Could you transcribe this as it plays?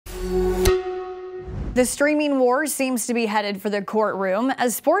The streaming war seems to be headed for the courtroom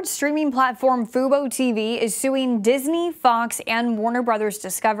as sports streaming platform FuboTV is suing Disney, Fox, and Warner Bros.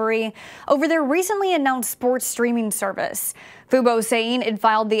 Discovery over their recently announced sports streaming service. Fubo saying it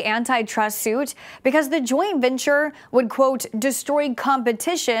filed the antitrust suit because the joint venture would, quote, destroy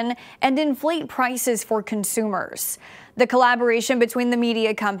competition and inflate prices for consumers. The collaboration between the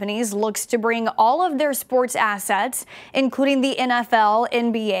media companies looks to bring all of their sports assets, including the NFL,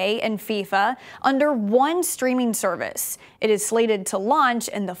 NBA, and FIFA, under one streaming service. It is slated to launch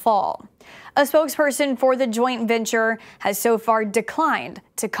in the fall. A spokesperson for the joint venture has so far declined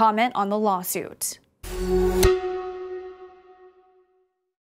to comment on the lawsuit.